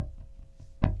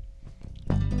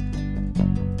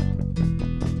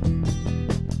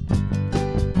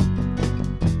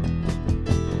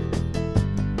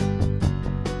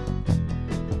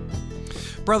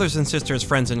Brothers and sisters,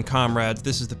 friends and comrades,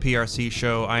 this is the PRC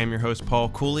Show. I am your host, Paul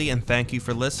Cooley, and thank you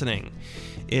for listening.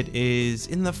 It is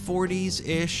in the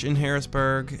 40s-ish in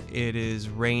Harrisburg. It is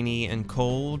rainy and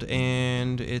cold,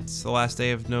 and it's the last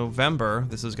day of November.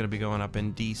 This is going to be going up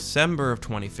in December of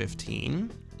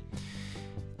 2015.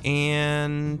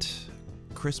 And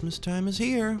Christmas time is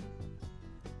here.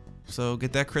 So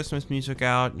get that Christmas music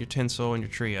out, your tinsel, and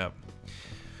your tree up.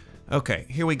 Okay,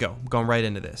 here we go. I'm going right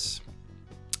into this.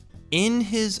 In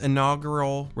his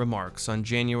inaugural remarks on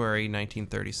January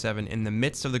 1937, in the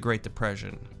midst of the Great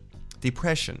Depression,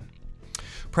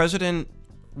 President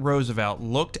Roosevelt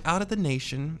looked out at the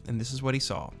nation, and this is what he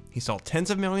saw. He saw tens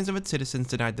of millions of its citizens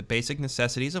denied the basic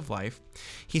necessities of life.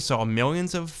 He saw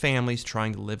millions of families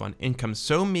trying to live on income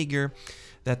so meager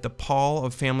that the pall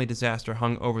of family disaster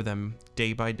hung over them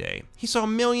day by day. He saw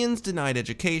millions denied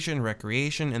education,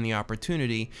 recreation, and the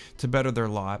opportunity to better their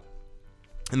lot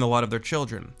and the lot of their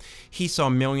children. He saw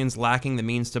millions lacking the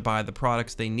means to buy the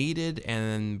products they needed,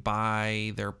 and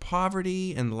by their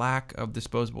poverty and lack of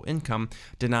disposable income,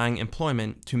 denying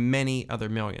employment to many other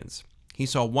millions. He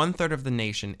saw 1/3 of the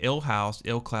nation ill-housed,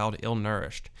 ill-clad,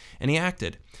 ill-nourished, and he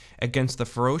acted against the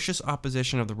ferocious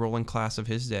opposition of the ruling class of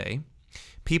his day,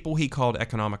 people he called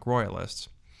economic royalists.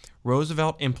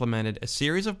 Roosevelt implemented a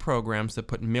series of programs that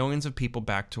put millions of people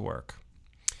back to work.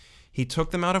 He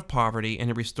took them out of poverty and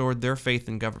he restored their faith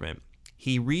in government.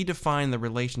 He redefined the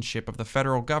relationship of the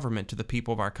federal government to the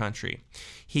people of our country.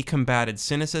 He combated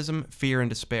cynicism, fear, and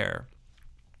despair.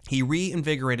 He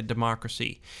reinvigorated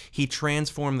democracy. He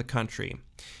transformed the country.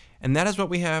 And that is what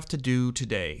we have to do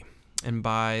today. And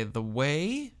by the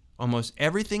way, almost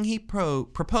everything he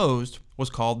proposed was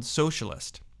called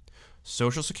socialist.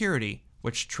 Social Security,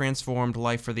 which transformed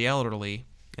life for the elderly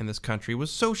in this country,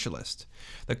 was socialist.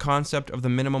 The concept of the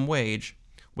minimum wage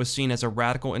was seen as a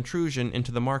radical intrusion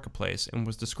into the marketplace and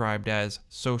was described as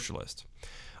socialist.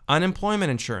 Unemployment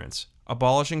insurance,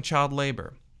 abolishing child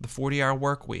labor, the 40-hour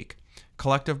work week,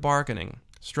 collective bargaining,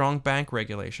 strong bank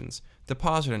regulations,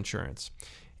 deposit insurance,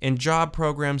 and job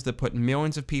programs that put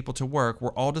millions of people to work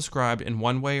were all described in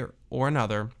one way or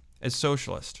another as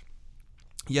socialist.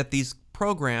 Yet these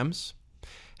programs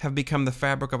have become the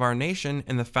fabric of our nation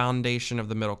and the foundation of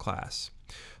the middle class.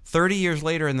 30 years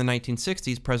later, in the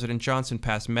 1960s, President Johnson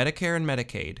passed Medicare and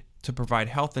Medicaid to provide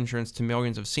health insurance to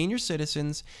millions of senior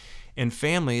citizens and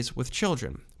families with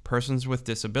children, persons with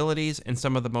disabilities, and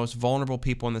some of the most vulnerable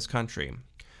people in this country.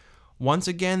 Once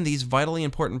again, these vitally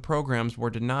important programs were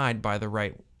derided by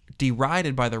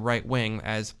the right wing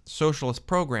as socialist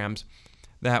programs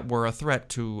that were a threat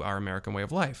to our American way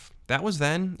of life. That was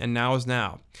then, and now is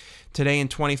now. Today in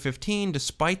 2015,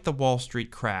 despite the Wall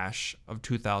Street crash of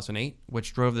 2008,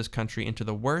 which drove this country into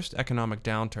the worst economic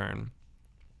downturn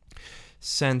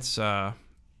since the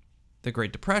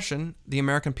Great Depression, the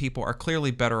American people are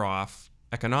clearly better off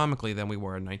economically than we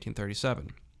were in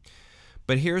 1937.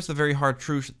 But here's the very hard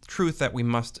truth that we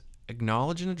must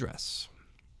acknowledge and address.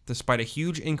 Despite a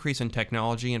huge increase in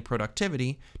technology and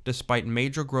productivity, despite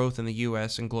major growth in the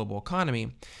U.S. and global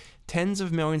economy, tens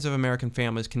of millions of American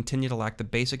families continue to lack the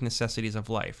basic necessities of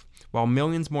life, while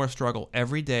millions more struggle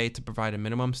every day to provide a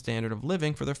minimum standard of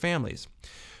living for their families.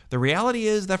 The reality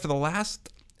is that for the last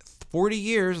 40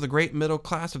 years, the great middle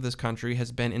class of this country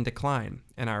has been in decline,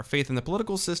 and our faith in the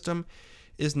political system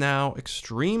is now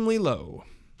extremely low.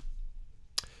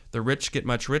 The rich get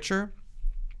much richer.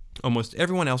 Almost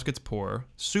everyone else gets poorer.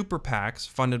 Super PACs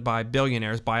funded by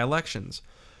billionaires buy elections.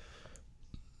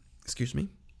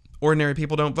 Ordinary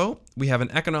people don't vote. We have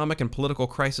an economic and political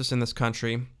crisis in this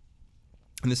country.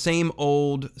 And the same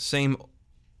old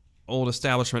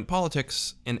establishment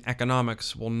politics and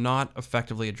economics will not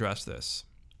effectively address this.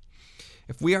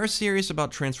 If we are serious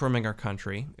about transforming our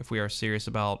country, if we are serious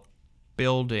about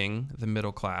building the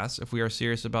middle class, if we are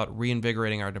serious about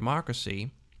reinvigorating our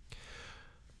democracy,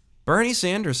 Bernie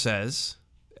Sanders says,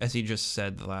 as he just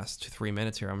said the last 3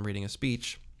 minutes here, I'm reading a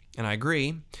speech, and I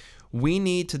agree, we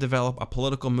need to develop a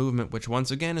political movement which once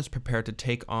again is prepared to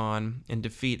take on and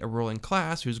defeat a ruling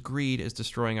class whose greed is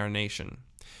destroying our nation.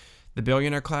 The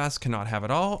billionaire class cannot have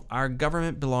it all. Our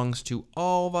government belongs to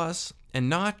all of us and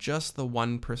not just the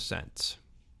 1%.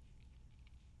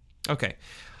 Okay.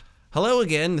 Hello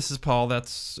again. This is Paul.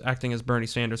 That's acting as Bernie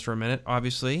Sanders for a minute.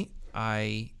 Obviously,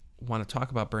 I want to talk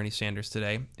about Bernie Sanders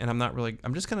today, and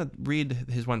I'm just going to read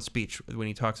his one speech when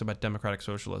he talks about democratic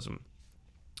socialism,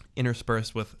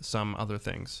 interspersed with some other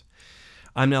things.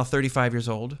 I'm now 35 years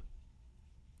old.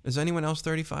 Is anyone else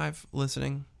 35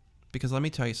 listening? Because let me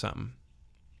tell you something.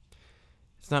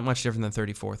 It's not much different than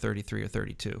 34, 33, or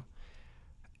 32.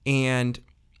 And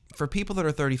for people that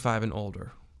are 35 and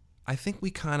older, I think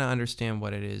we kind of understand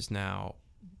what it is now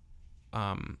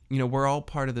we're all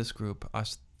part of this group,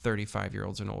 us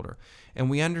 35-year-olds and older, and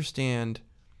we understand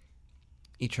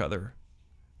each other.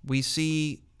 We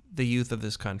see the youth of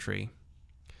this country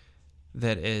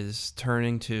that is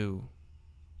turning to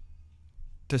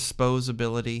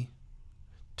disposability,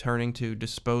 turning to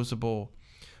disposable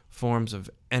forms of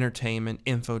entertainment,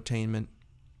 infotainment.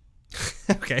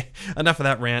 Okay, enough of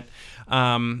that rant.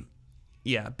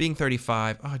 Being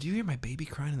 35. Oh, do you hear my baby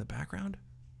crying in the background?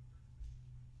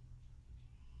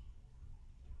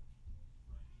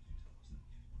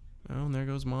 Oh, and there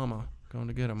goes Mama going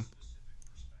to get him.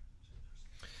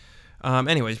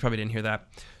 Anyways, probably didn't hear that.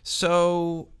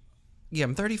 So, yeah,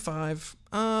 I'm 35.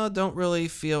 Don't really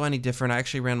feel any different. I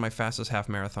actually ran my fastest half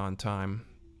marathon time.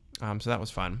 So that was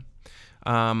fun.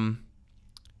 And,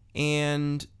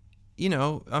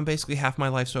 I'm basically half my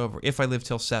life's over if I live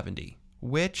till 70,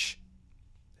 which,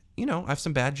 I have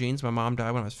some bad genes. My mom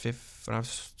died when I was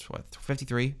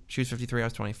 53. She was 53. I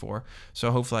was 24.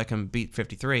 So hopefully I can beat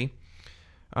 53.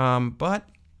 But,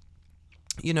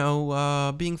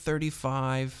 being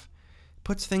 35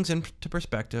 puts things into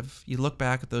perspective. You look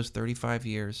back at those 35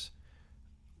 years,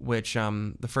 which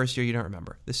the first year you don't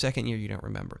remember. The second year you don't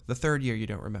remember. The third year you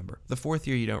don't remember. The fourth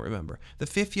year you don't remember. The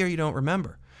fifth year you don't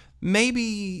remember. Maybe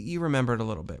you remember it a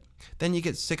little bit. Then you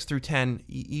get 6 through 10.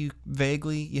 You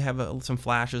vaguely, you have some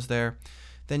flashes there.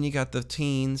 Then you got the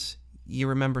teens. You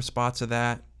remember spots of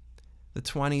that. The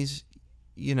 20s,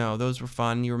 those were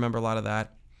fun. You remember a lot of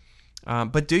that.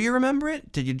 But do you remember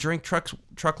it? Did you drink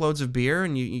truckloads of beer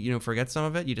and you forget some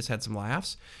of it? You just had some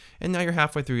laughs, and now you're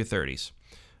halfway through your 30s.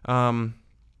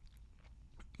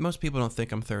 Most people don't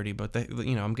think I'm 30, but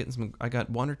I'm getting some. I got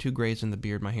 1 or 2 grays in the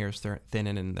beard. My hair is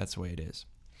thinning, and that's the way it is.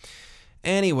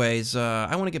 Anyways,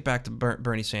 I want to get back to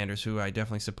Bernie Sanders, who I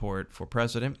definitely support for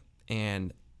president,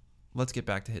 and let's get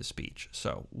back to his speech.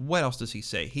 So, what else does he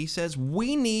say? He says,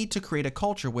 we need to create a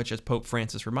culture which, as Pope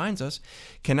Francis reminds us,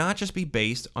 cannot just be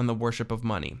based on the worship of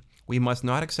money. We must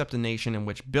not accept a nation in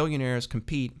which billionaires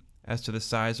compete as to the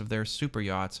size of their super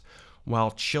yachts,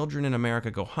 while children in America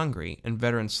go hungry and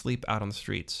veterans sleep out on the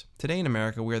streets. Today in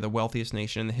America, we are the wealthiest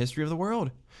nation in the history of the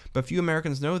world. But few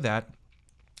Americans know that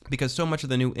because so much of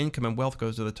the new income and wealth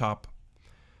goes to the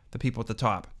people at the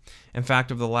top. In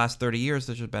fact, over the last 30 years,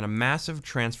 there's been a massive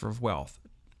transfer of wealth,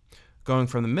 going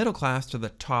from the middle class to the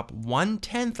top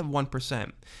 1/10 of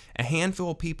 1%. A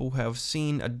handful of people who have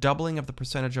seen a doubling of the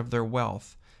percentage of their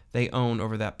wealth they own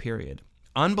over that period.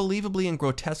 Unbelievably and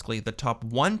grotesquely, the top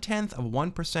 1/10 of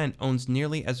 1% owns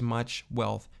nearly as much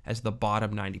wealth as the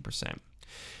bottom 90%.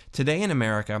 Today in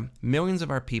America, millions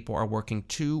of our people are working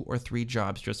 2 or 3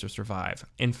 jobs just to survive.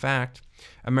 In fact,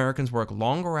 Americans work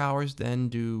longer hours than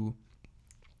do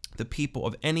the people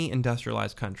of any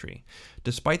industrialized country.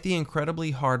 Despite the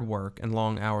incredibly hard work and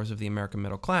long hours of the American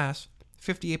middle class,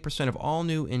 58% of all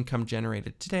new income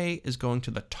generated today is going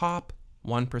to the top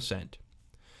 1%,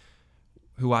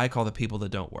 who I call the people that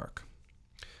don't work.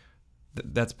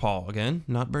 That's Paul, again,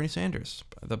 not Bernie Sanders.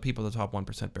 The people at the top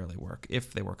 1% barely work,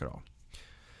 if they work at all.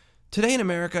 Today in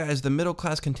America, as the middle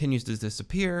class continues to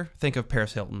disappear, think of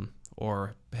Paris Hilton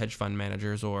or hedge fund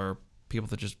managers or people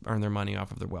that just earn their money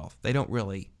off of their wealth. They don't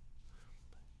really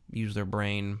use their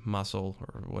brain, muscle,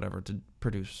 or whatever to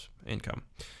produce income.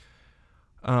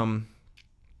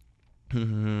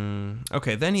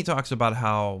 Okay, then he talks about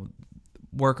how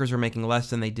workers are making less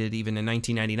than they did even in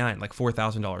 1999, like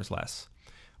 $4,000 less.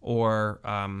 Or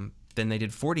than they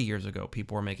did 40 years ago.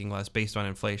 People were making less based on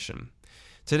inflation.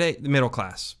 Today, the middle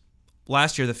class.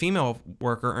 Last year, the female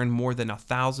worker earned more than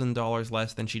 $1,000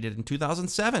 less than she did in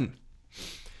 2007.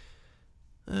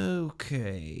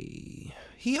 Okay.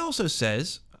 He also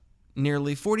says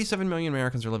nearly 47 million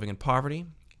Americans are living in poverty,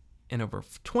 and over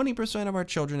 20% of our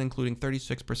children, including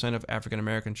 36% of African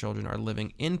American children, are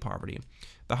living in poverty,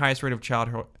 the highest rate of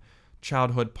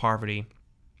childhood poverty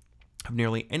of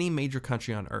nearly any major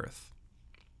country on earth.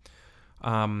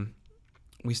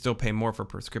 We still pay more for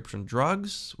prescription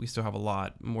drugs. We still have a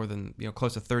lot more than,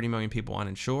 close to 30 million people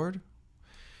uninsured.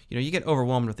 You get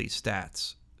overwhelmed with these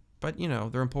stats, but,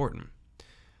 they're important.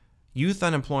 Youth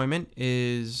unemployment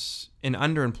and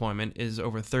underemployment is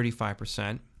over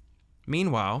 35%.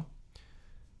 Meanwhile,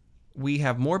 we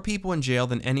have more people in jail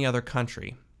than any other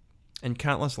country, and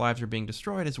countless lives are being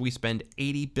destroyed as we spend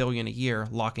 $80 billion a year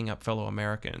locking up fellow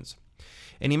Americans.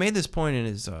 And he made this point in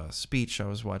his speech I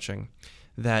was watching,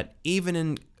 that even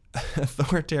in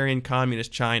authoritarian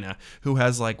communist China, who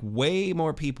has way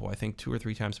more people, I think 2 or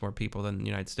 3 times more people than the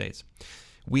United States,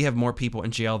 we have more people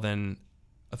in jail than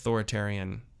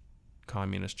authoritarian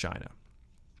communist China.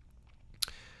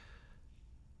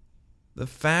 The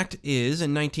fact is,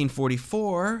 in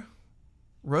 1944,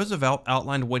 Roosevelt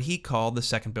outlined what he called the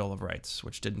Second Bill of Rights,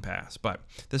 which didn't pass. But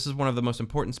this is one of the most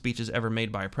important speeches ever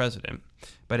made by a president,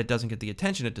 but it doesn't get the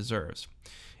attention it deserves.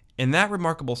 In that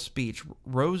remarkable speech,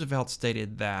 Roosevelt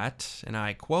stated that, and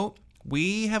I quote,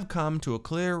 "We have come to a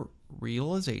clear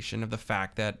realization of the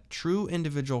fact that true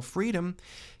individual freedom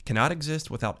cannot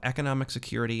exist without economic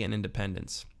security and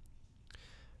independence.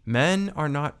 Men are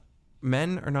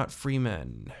not free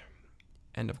men."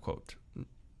 End of quote.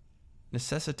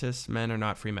 Necessitous men are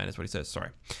not free men is what he says.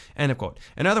 Sorry. End of quote.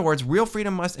 In other words, real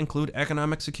freedom must include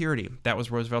economic security. That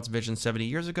was Roosevelt's vision 70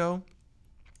 years ago.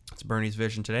 It's Bernie's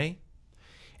vision today.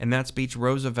 In that speech,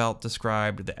 Roosevelt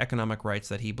described the economic rights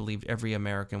that he believed every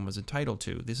American was entitled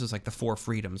to. This is like the four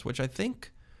freedoms, which I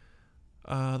think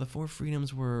the four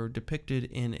freedoms were depicted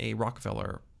in a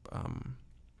Rockefeller,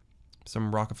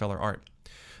 some Rockefeller art.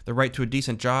 The right to a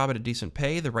decent job at a decent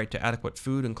pay, the right to adequate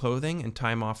food and clothing and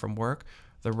time off from work,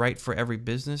 the right for every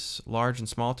business, large and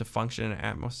small, to function in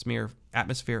an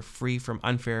atmosphere free from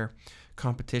unfair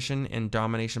competition and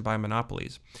domination by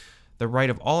monopolies. The right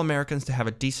of all Americans to have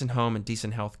a decent home and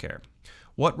decent health care.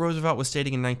 What Roosevelt was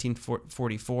stating in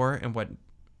 1944 and what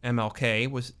MLK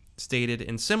was stated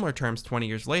in similar terms 20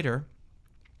 years later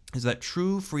is that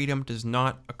true freedom does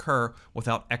not occur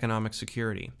without economic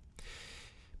security.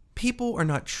 People are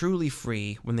not truly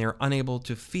free when they are unable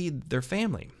to feed their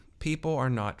family. People are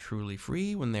not truly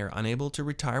free when they are unable to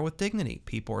retire with dignity.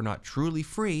 People are not truly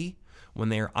free when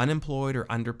they are unemployed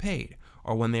or underpaid,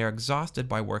 or when they are exhausted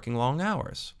by working long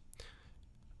hours.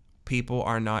 People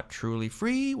are not truly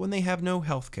free when they have no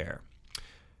health care.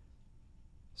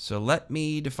 So let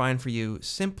me define for you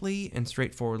simply and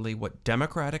straightforwardly what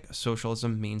democratic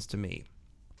socialism means to me.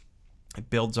 It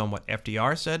builds on what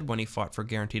FDR said when he fought for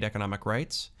guaranteed economic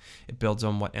rights. It builds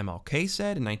on what MLK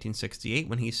said in 1968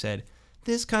 when he said,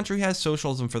 "This country has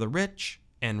socialism for the rich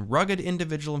and rugged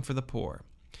individualism for the poor."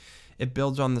 It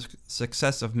builds on the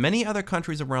success of many other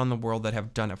countries around the world that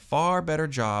have done a far better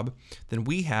job than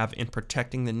we have in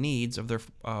protecting the needs of their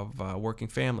working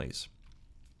families.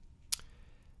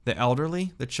 The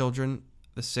elderly, the children,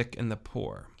 the sick, and the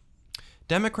poor.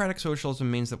 Democratic socialism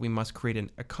means that we must create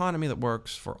an economy that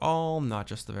works for all, not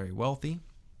just the very wealthy.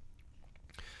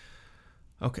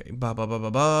 Okay, blah, blah, blah, blah,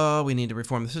 blah. We need to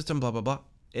reform the system, blah, blah, blah.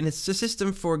 And it's a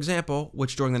system, for example,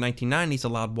 which during the 1990s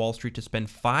allowed Wall Street to spend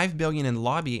 $5 billion in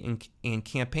lobby and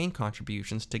campaign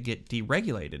contributions to get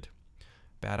deregulated.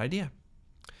 Bad idea.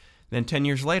 Then 10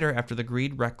 years later, after the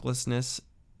greed, recklessness,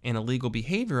 and illegal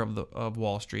behavior of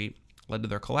Wall Street led to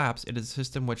their collapse, it is a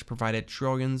system which provided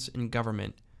trillions in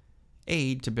government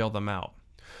aid to bail them out.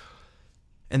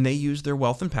 And they used their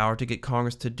wealth and power to get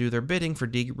Congress to do their bidding for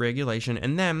deregulation,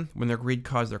 and then, when their greed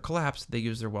caused their collapse, they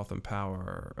used their wealth and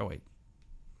power... Oh, wait.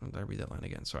 Did I read that line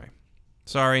again?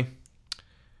 Sorry.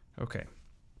 Okay.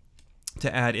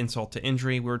 To add insult to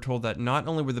injury, we were told that not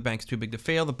only were the banks too big to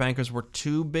fail, the bankers were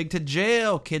too big to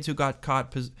jail. Kids who got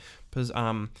caught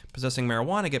possessing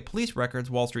marijuana get police records.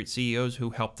 Wall Street CEOs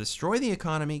who helped destroy the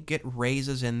economy get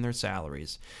raises in their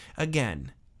salaries.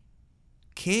 Again,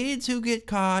 kids who get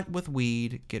caught with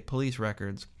weed get police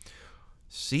records.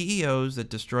 CEOs that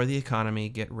destroy the economy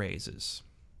get raises.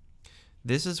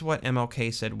 This is what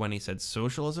MLK said when he said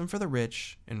socialism for the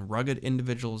rich and rugged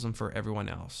individualism for everyone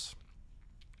else.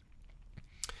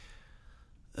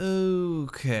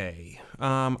 Okay.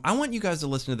 I want you guys to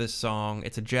listen to this song.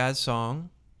 It's a jazz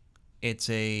song. It's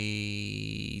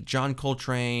a John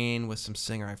Coltrane with some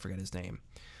singer. I forget his name.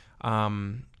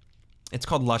 It's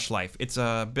called Lush Life. It's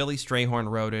Billy Strayhorn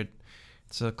wrote it.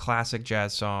 It's a classic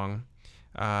jazz song.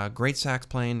 Great sax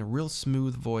playing, real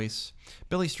smooth voice.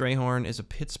 Billy Strayhorn is a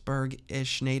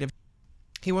Pittsburgh-ish native.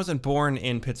 He wasn't born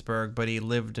in Pittsburgh, but he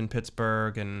lived in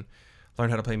Pittsburgh and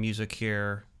learned how to play music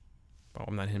here. Well,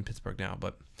 I'm not in Pittsburgh now,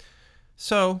 but...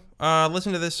 So,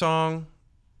 listen to this song.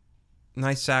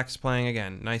 Nice sax playing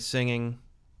again. Nice singing.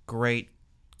 Great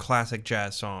classic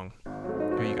jazz song.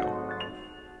 Here you go.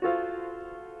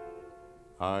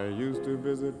 I used to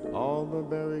visit all the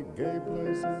very gay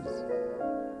places,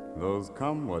 those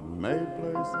come what may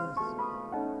places,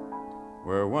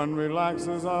 where one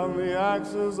relaxes on the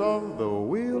axis of the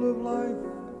wheel of life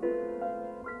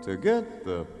to get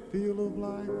the feel of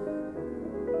life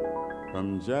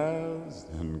from jazz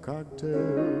and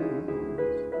cocktails.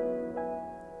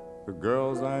 The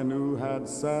girls I knew had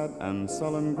sad and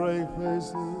sullen gray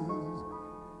faces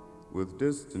with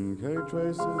distant K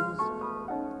traces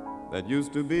that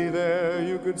used to be there.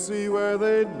 You could see where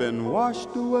they'd been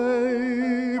washed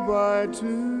away by too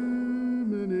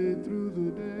many through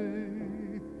the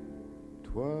day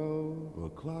 12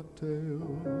 o'clock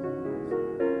tales.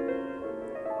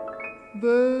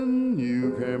 Then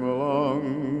you came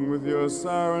along with your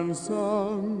siren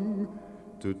song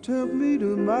to tempt me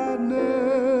to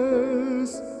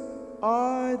madness.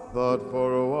 I thought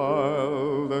for a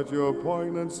while that your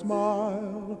poignant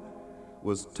smile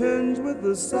was tinged with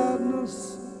the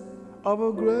sadness of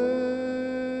a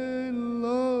great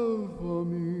love for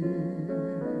me.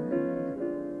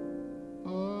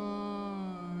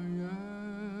 Ah,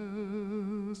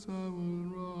 yes, I was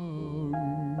wrong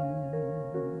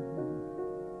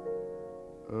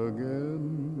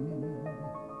again.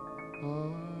 I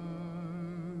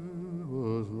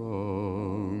was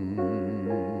wrong.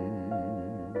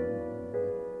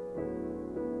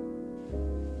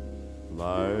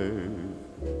 Life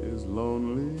is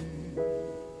lonely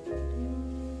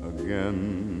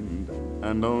again,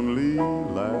 and only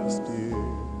last year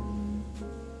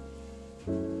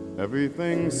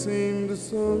everything seemed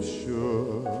so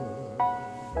sure.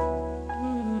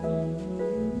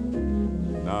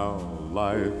 Now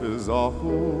life is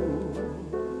awful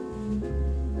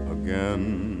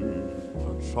again,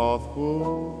 a trough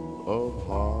full of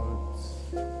hearts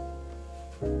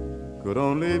could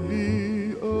only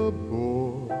be a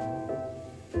bore,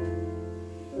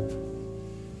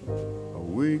 a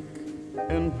week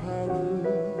in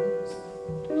Paris,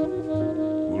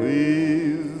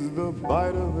 please the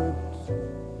bite of it.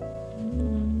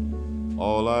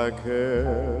 All I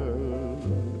care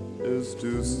is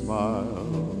to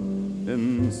smile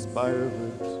in spite of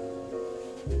it.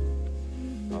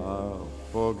 I'll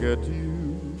forget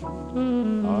you, I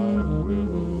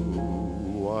will,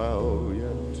 while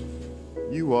yet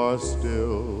you are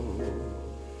still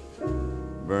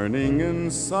burning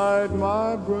inside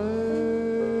my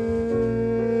brain.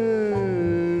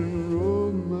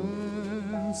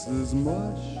 Romance is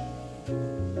much,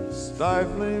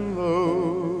 stifling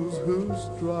those who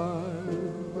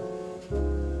strive.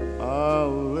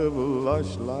 I'll live a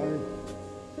lush life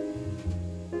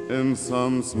in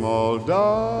some small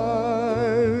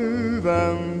dive,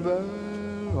 and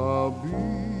there I'll be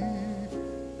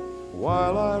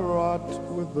while I rot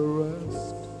with the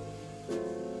rest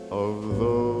of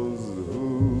those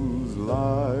whose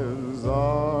lives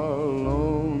are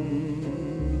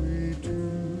lonely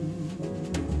too.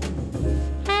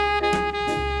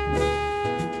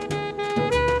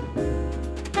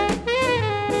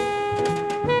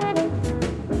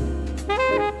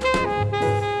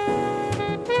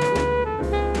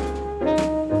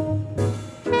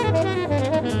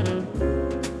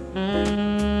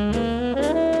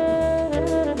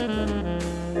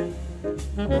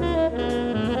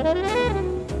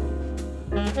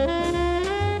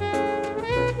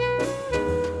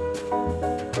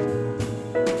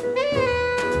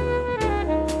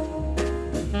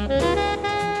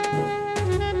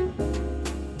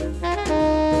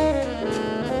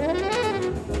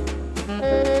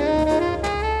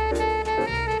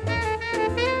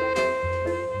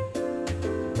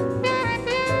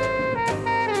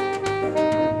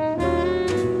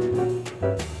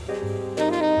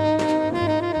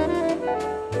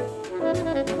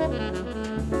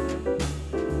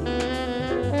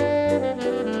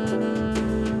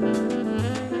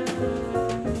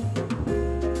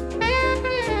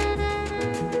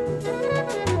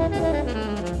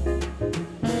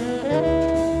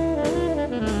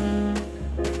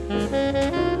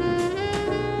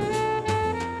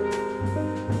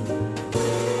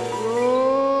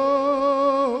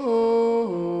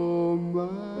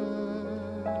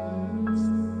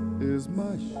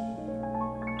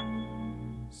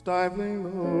 Stifling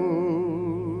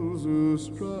those who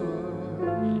strive.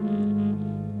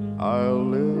 I'll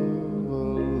live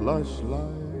a lush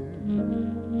life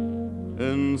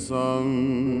in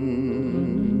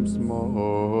some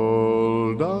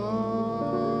small dive,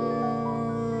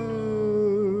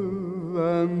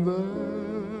 and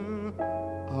there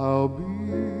I'll be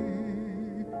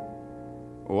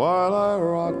while I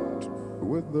rot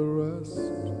with the rest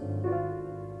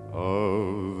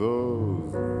of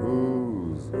those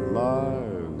whose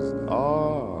lives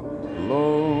are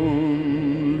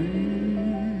lonely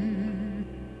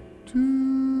too.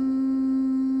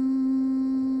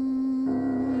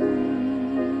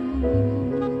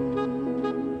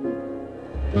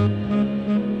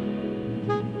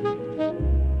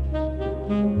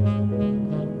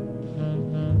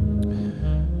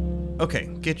 Okay,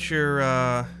 get your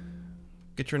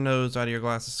nose out of your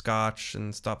glass of scotch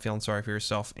and stop feeling sorry for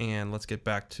yourself, and let's get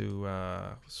back to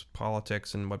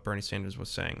politics and what Bernie Sanders was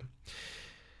saying.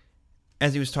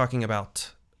 As he was talking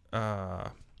about,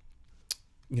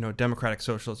 democratic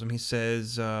socialism, he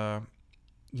says,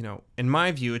 in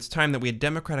my view, it's time that we had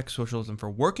democratic socialism for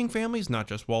working families, not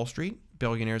just Wall Street.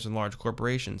 billionaires and large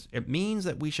corporations. It means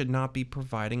that we should not be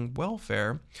providing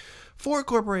welfare for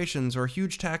corporations or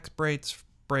huge tax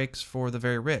breaks for the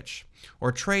very rich,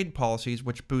 or trade policies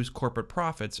which boost corporate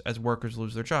profits as workers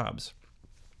lose their jobs.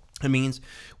 It means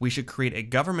we should create a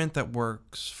government that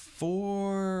works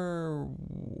for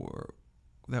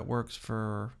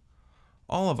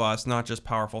all of us, not just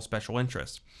powerful special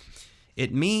interests.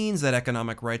 It means that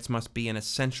economic rights must be an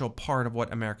essential part of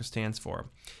what America stands for.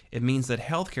 It means that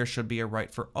healthcare should be a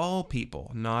right for all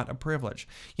people, not a privilege.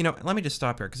 Let me just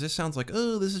stop here, because this sounds like,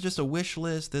 oh, this is just a wish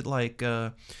list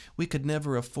that, we could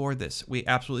never afford this. We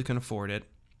absolutely can afford it.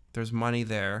 There's money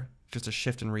there, just a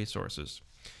shift in resources.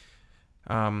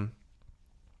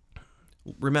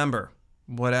 Remember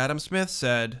what Adam Smith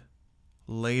said: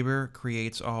 labor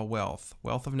creates all wealth.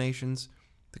 Wealth of Nations,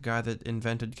 the guy that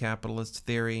invented capitalist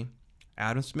theory,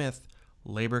 Adam Smith.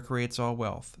 Labor creates all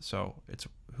wealth. So it's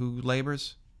who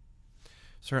labors?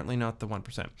 Certainly not the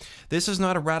 1%. This is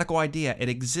not a radical idea. It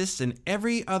exists in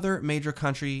every other major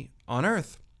country on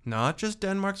earth, not just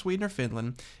Denmark, Sweden, or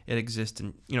Finland. It exists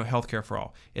in, healthcare for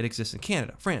all. It exists in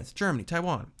Canada, France, Germany,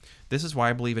 Taiwan. This is why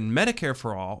I believe in Medicare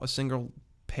for all, a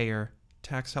single-payer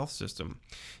tax health system.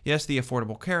 Yes, the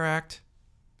Affordable Care Act,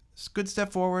 it's a good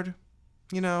step forward.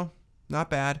 Not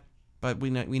bad, but we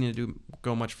need to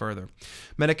go much further.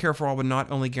 Medicare for all would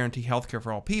not only guarantee healthcare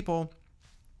for all people,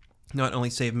 not only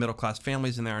save middle-class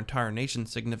families and their entire nation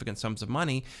significant sums of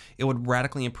money, it would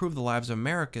radically improve the lives of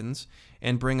Americans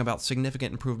and bring about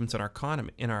significant improvements in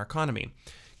our economy.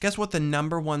 Guess what the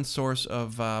number one source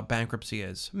of bankruptcy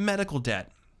is? Medical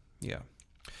debt. Yeah.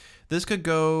 This could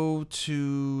go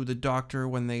to the doctor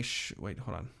when they wait,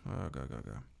 hold on. Go.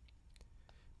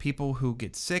 People who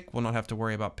get sick will not have to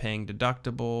worry about paying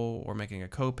deductible or making a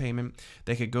co-payment.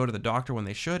 They could go to the doctor when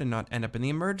they should and not end up in the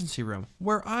emergency room,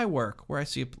 where I work, where I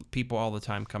see people all the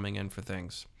time coming in for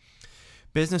things.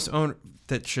 Business owner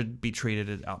that should be treated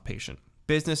as outpatient.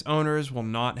 Business owners will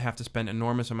not have to spend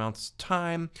enormous amounts of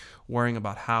time worrying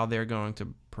about how they're going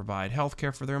to provide health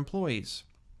care for their employees.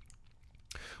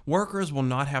 Workers will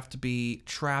not have to be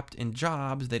trapped in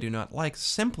jobs they do not like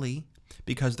simply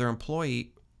because their employers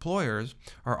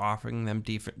are offering them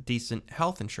decent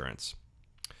health insurance.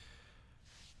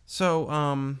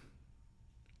 So,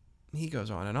 he goes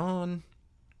on and on.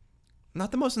 Not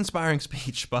the most inspiring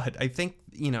speech, but I think,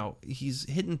 he's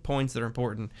hitting points that are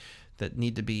important that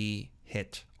need to be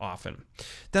hit often.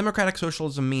 Democratic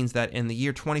socialism means that in the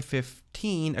year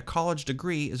 2015, a college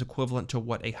degree is equivalent to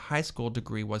what a high school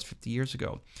degree was 50 years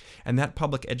ago. And that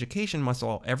public education must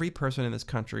allow every person in this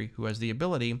country who has the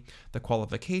ability, the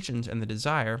qualifications, and the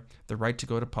desire, the right to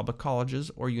go to public colleges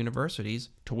or universities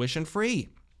tuition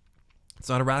free. It's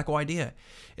not a radical idea.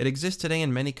 It exists today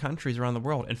in many countries around the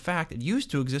world. In fact, it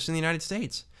used to exist in the United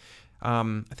States.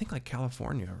 I think like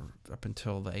California up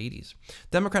until the 80s.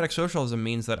 Democratic socialism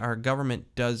means that our government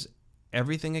does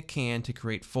everything it can to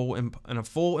create a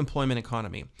full employment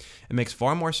economy. It makes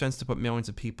far more sense to put millions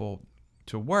of people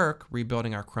to work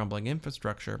rebuilding our crumbling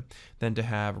infrastructure than to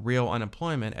have real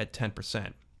unemployment at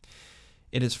 10%.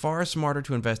 It is far smarter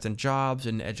to invest in jobs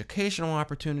and educational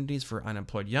opportunities for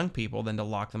unemployed young people than to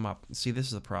lock them up. See, this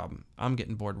is the problem. I'm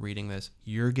getting bored reading this.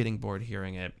 You're getting bored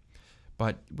hearing it.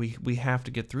 But we have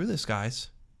to get through this, guys.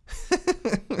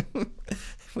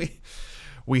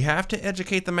 we have to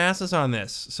educate the masses on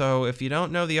this. So if you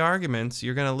don't know the arguments,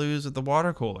 you're going to lose at the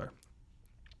water cooler.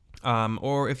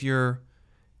 Or if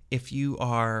you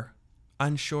are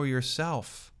unsure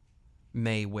yourself,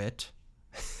 May-wit,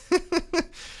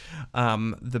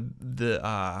 the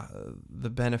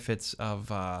benefits of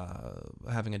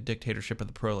having a dictatorship of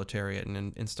the proletariat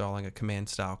and installing a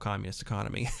command-style communist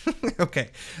economy.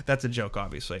 Okay, that's a joke,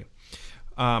 obviously.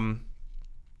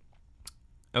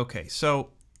 Okay, so,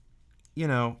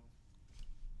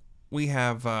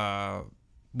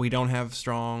 we don't have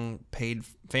strong paid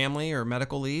family or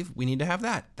medical leave. We need to have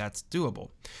that. That's doable.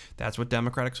 That's what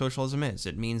democratic socialism is.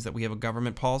 It means that we have a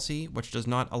government policy which does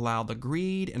not allow the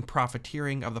greed and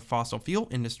profiteering of the fossil fuel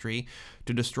industry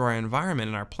to destroy our environment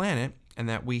and our planet, and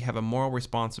that we have a moral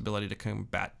responsibility to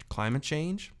combat climate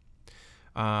change.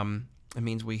 It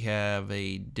means we have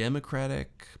a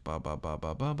democratic...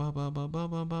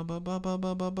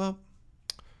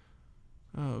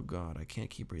 Oh, God, I can't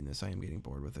keep reading this. I am getting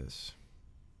bored with this.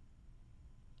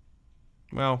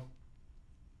 Well,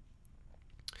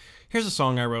 here's a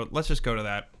song I wrote. Let's just go to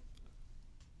that.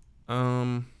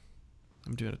 I'm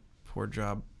doing a poor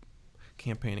job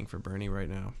campaigning for Bernie right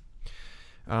now.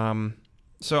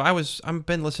 So I've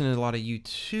been listening to a lot of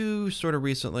U2 sort of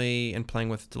recently and playing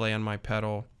with delay on my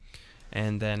pedal.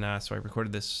 And then, so I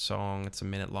recorded this song. It's a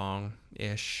minute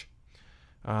long-ish.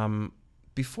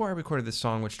 before I recorded this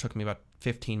song, which took me about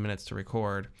 15 minutes to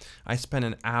record, I spent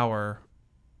an hour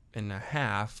and a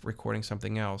half recording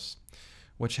something else,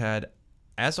 which had,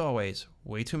 as always,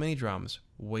 way too many drums,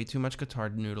 way too much guitar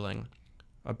noodling,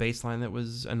 a bass line that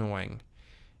was annoying,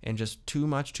 and just too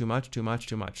much.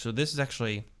 So this is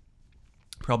actually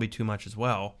probably too much as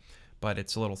well, but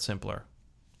it's a little simpler.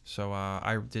 So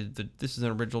this is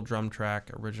an original drum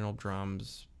track, original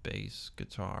drums, bass,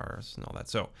 guitars, and all that.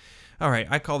 So, all right,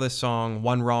 I call this song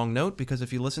One Wrong Note because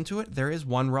if you listen to it, there is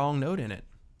one wrong note in it.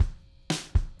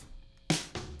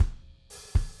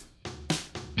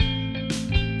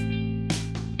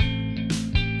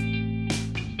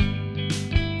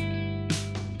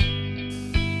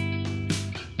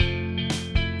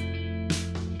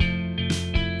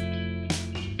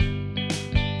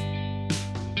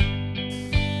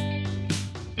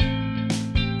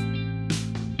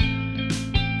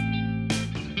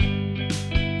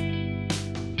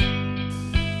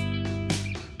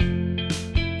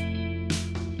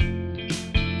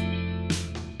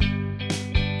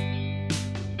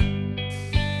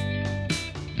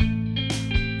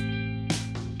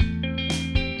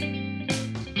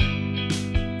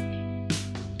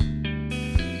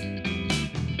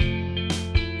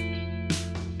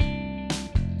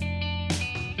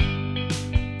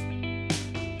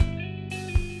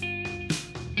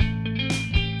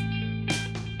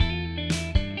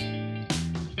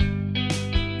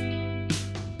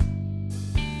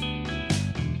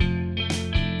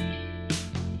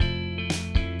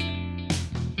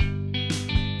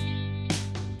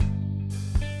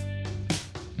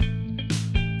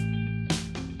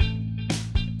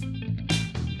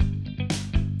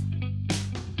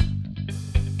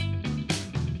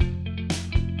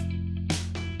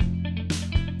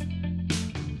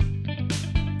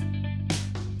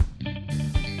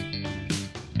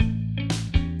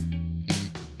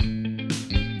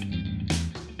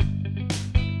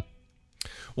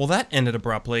 Well, that ended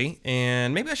abruptly,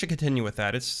 and maybe I should continue with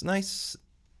that. It's nice,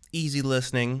 easy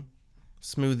listening,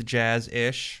 smooth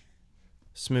jazz-ish,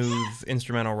 smooth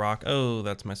instrumental rock. Oh,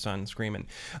 that's my son screaming.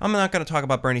 I'm not going to talk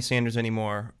about Bernie Sanders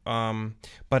anymore,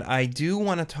 but I do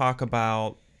want to talk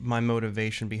about my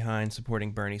motivation behind supporting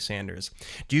Bernie Sanders.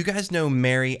 Do you guys know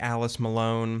Mary Alice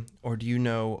Malone, or do you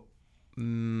know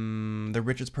the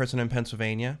richest person in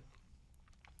Pennsylvania?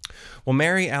 Well,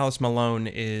 Mary Alice Malone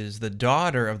is the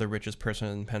daughter of the richest person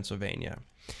in Pennsylvania.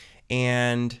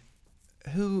 And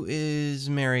who is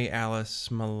Mary Alice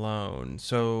Malone?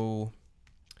 So,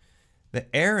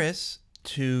 the heiress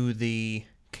to the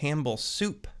Campbell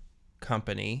Soup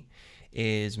Company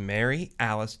is Mary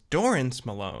Alice Dorrance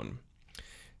Malone.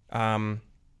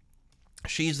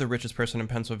 She's the richest person in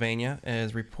Pennsylvania and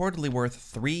is reportedly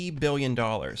worth $3 billion.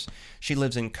 She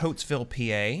lives in Coatesville,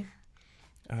 PA.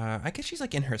 I guess she's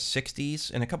like in her 60s,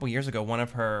 and a couple years ago, one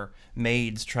of her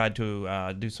maids tried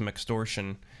to do some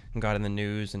extortion and got in the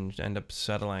news and ended up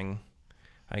settling,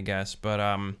 I guess. But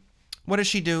what does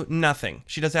she do? Nothing.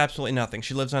 She does absolutely nothing.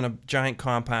 She lives on a giant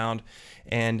compound,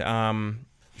 and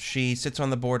she sits on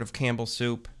the board of Campbell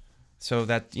Soup. So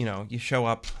that, you show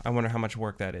up. I wonder how much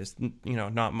work that is.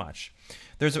 Not much.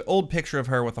 There's an old picture of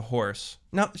her with a horse.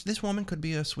 Now, this woman could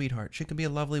be a sweetheart. She could be a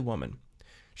lovely woman.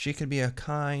 She could be a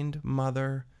kind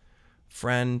mother,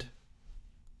 friend,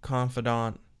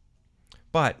 confidant.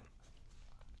 But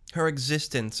her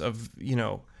existence of,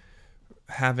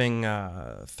 having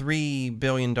 $3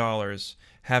 billion,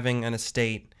 having an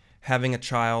estate, having a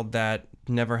child that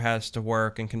never has to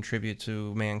work and contribute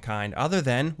to mankind, other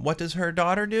than, what does her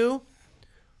daughter do?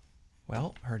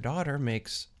 Well, her daughter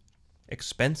makes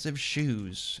expensive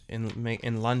shoes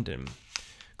in London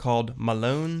called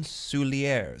Malone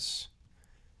Souliers.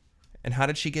 And how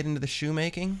did she get into the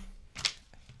shoemaking?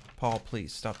 Paul,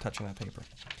 please stop touching that paper.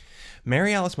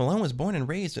 Mary Alice Malone was born and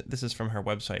raised, this is from her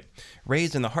website,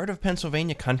 raised in the heart of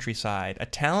Pennsylvania countryside, a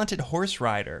talented horse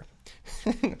rider.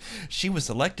 She was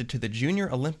selected to the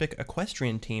Junior Olympic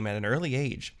equestrian team at an early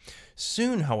age.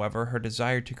 Soon, however, her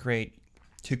desire to create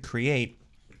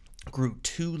grew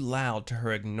too loud to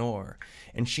her ignore,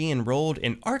 and she enrolled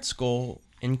in art school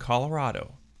in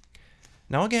Colorado.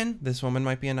 Now again, this woman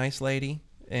might be a nice lady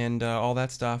and all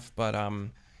that stuff, but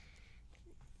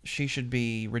she should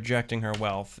be rejecting her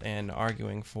wealth and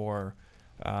arguing for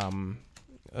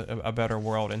a better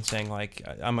world and saying, like,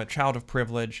 I'm a child of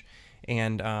privilege,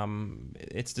 and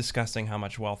it's disgusting how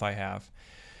much wealth I have.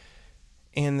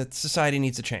 And that society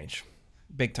needs to change.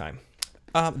 Big time.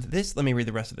 Let me read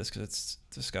the rest of this because it's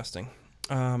disgusting.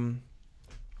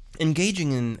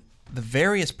 Engaging in the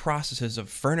various processes of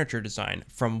furniture design,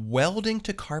 from welding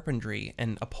to carpentry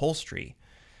and upholstery.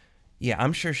 Yeah,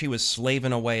 I'm sure she was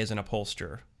slaving away as an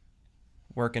upholsterer.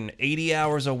 working 80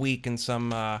 hours a week in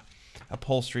some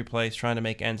upholstery place trying to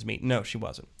make ends meet. No, she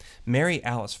wasn't. Mary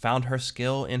Alice found her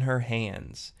skill in her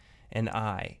hands and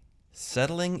eye,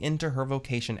 settling into her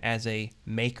vocation as a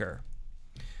maker.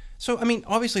 So, I mean,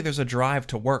 obviously there's a drive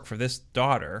to work for this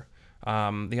daughter.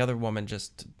 The other woman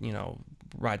just,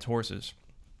 rides horses.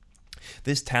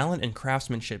 This talent and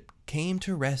craftsmanship came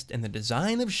to rest in the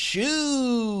design of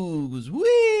shoes.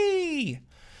 Whee!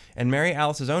 And Mary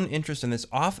Alice's own interest in this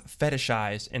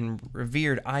oft-fetishized and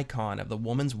revered icon of the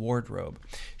woman's wardrobe.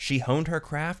 She honed her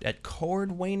craft at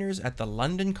cordwainers at the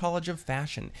London College of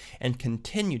Fashion and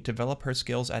continued to develop her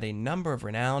skills at a number of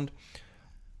renowned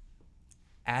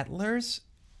atlers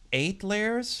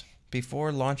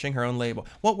before launching her own label.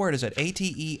 What word is it?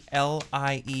 Ateliers.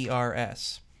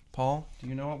 Paul, do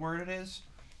you know what word it is?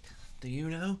 Do you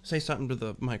know? Say something to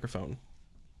the microphone.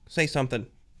 Say something.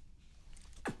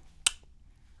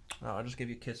 Oh, I'll just give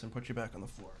you a kiss and put you back on the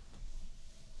floor.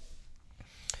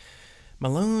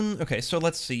 Malone. Okay, so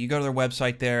let's see. You go to their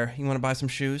website there. You want to buy some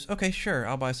shoes? Okay, sure.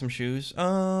 I'll buy some shoes.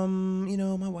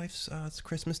 My wife's, it's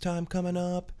Christmas time coming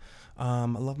up. I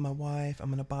love my wife. I'm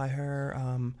going to buy her.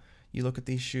 You look at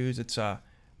these shoes. It's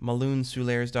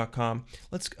maloonsulaires.com.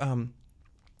 Let's,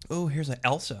 here's a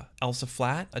Elsa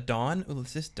flat, a Dawn. Oh,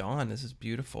 this Dawn. This is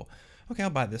beautiful. Okay,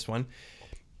 I'll buy this one.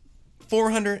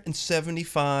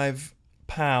 475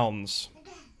 pounds.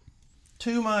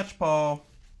 Too much, Paul.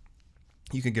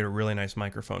 You could get a really nice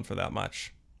microphone for that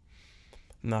much.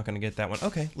 I'm not going to get that one.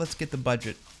 Okay, let's get the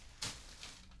budget.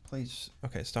 Please.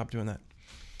 Okay, stop doing that.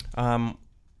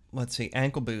 Let's see.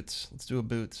 Ankle boots. Let's do a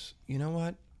boots. You know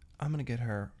what? I'm going to get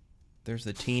her. There's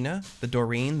the Tina, the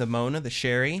Doreen, the Mona, the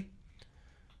Sherry.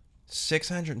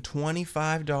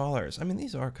 $625. I mean,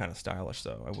 these are kind of stylish,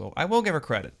 though. I will give her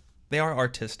credit. They are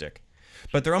artistic.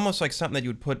 But they're almost like something that you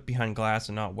would put behind glass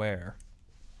and not wear.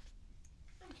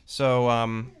 So,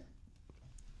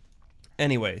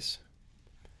 anyways.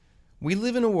 We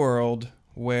live in a world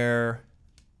where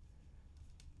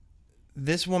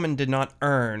this woman did not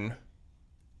earn.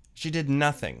 She did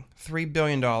nothing. $3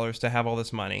 billion to have all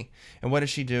this money. And what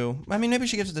does she do? I mean, maybe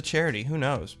she gives it to charity. Who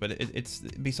knows? But it's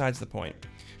besides the point.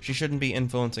 She shouldn't be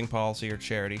influencing policy or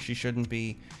charity.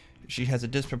 She has a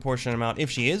disproportionate amount, if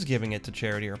she is giving it to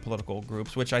charity or political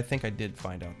groups, which I think I did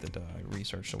find out that I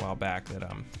researched a while back that,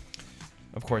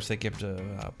 of course, they give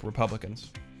to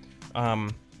Republicans.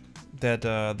 That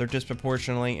they're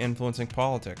disproportionately influencing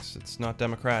politics. It's not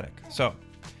democratic. So,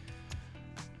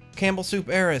 Campbell Soup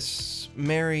heiress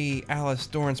Mary Alice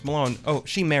Dorrance Malone. Oh,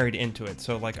 she married into it.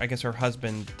 So, I guess her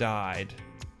husband died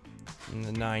in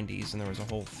the 90s, and there was a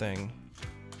whole thing.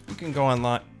 You can go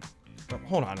online. Oh,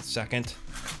 hold on a second.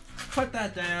 Put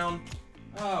that down.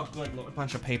 Oh, good lord. A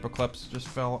bunch of paper clips just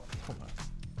fell. Hold on.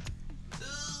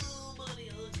 Oh,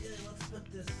 buddy. Okay, let's put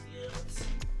this.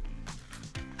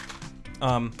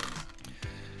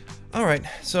 All right.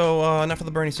 So enough of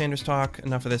the Bernie Sanders talk.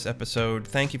 Enough of this episode.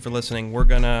 Thank you for listening. We're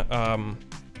gonna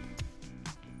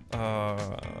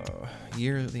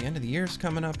the end of the year's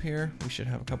coming up here. We should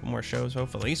have a couple more shows.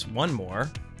 Hopefully, at least one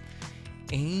more.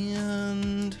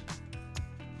 And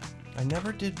I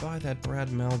never did buy that Brad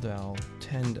Mehldau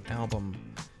 10 album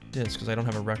disc because I don't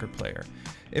have a record player.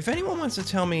 If anyone wants to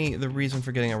tell me the reason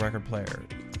for getting a record player,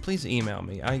 please email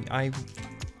me. I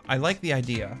like the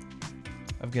idea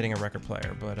of getting a record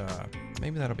player, but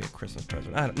maybe that'll be a Christmas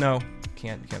present. I don't know.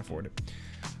 Can't afford it.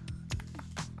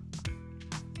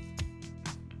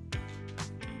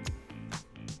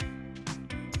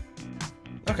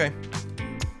 Okay.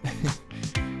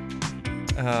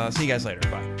 See you guys later.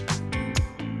 Bye.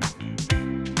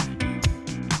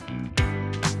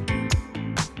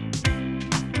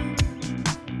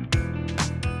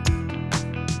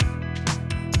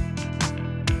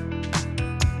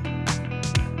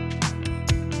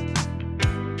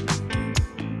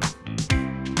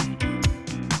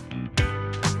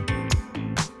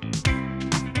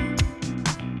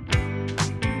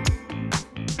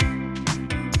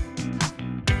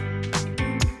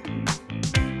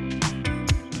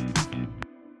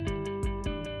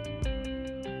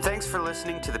 Thanks for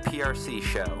listening to The PRC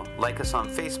Show. Like us on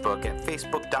Facebook at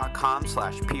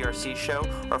facebook.com/PRC Show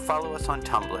or follow us on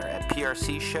Tumblr at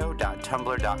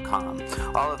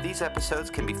prcshow.tumblr.com. All of these episodes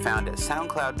can be found at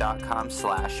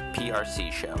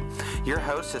soundcloud.com/PRC Show. Your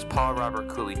host is Paul Robert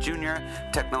Cooley Jr.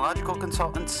 Technological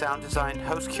consultant, sound design,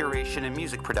 host curation, and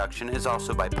music production is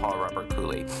also by Paul Robert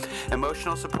Cooley.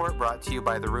 Emotional support brought to you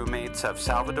by the roommates of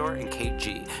Salvador and Kate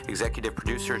G. Executive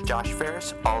producer Josh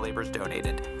Ferris. All labors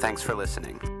donated. Thanks for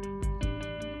listening.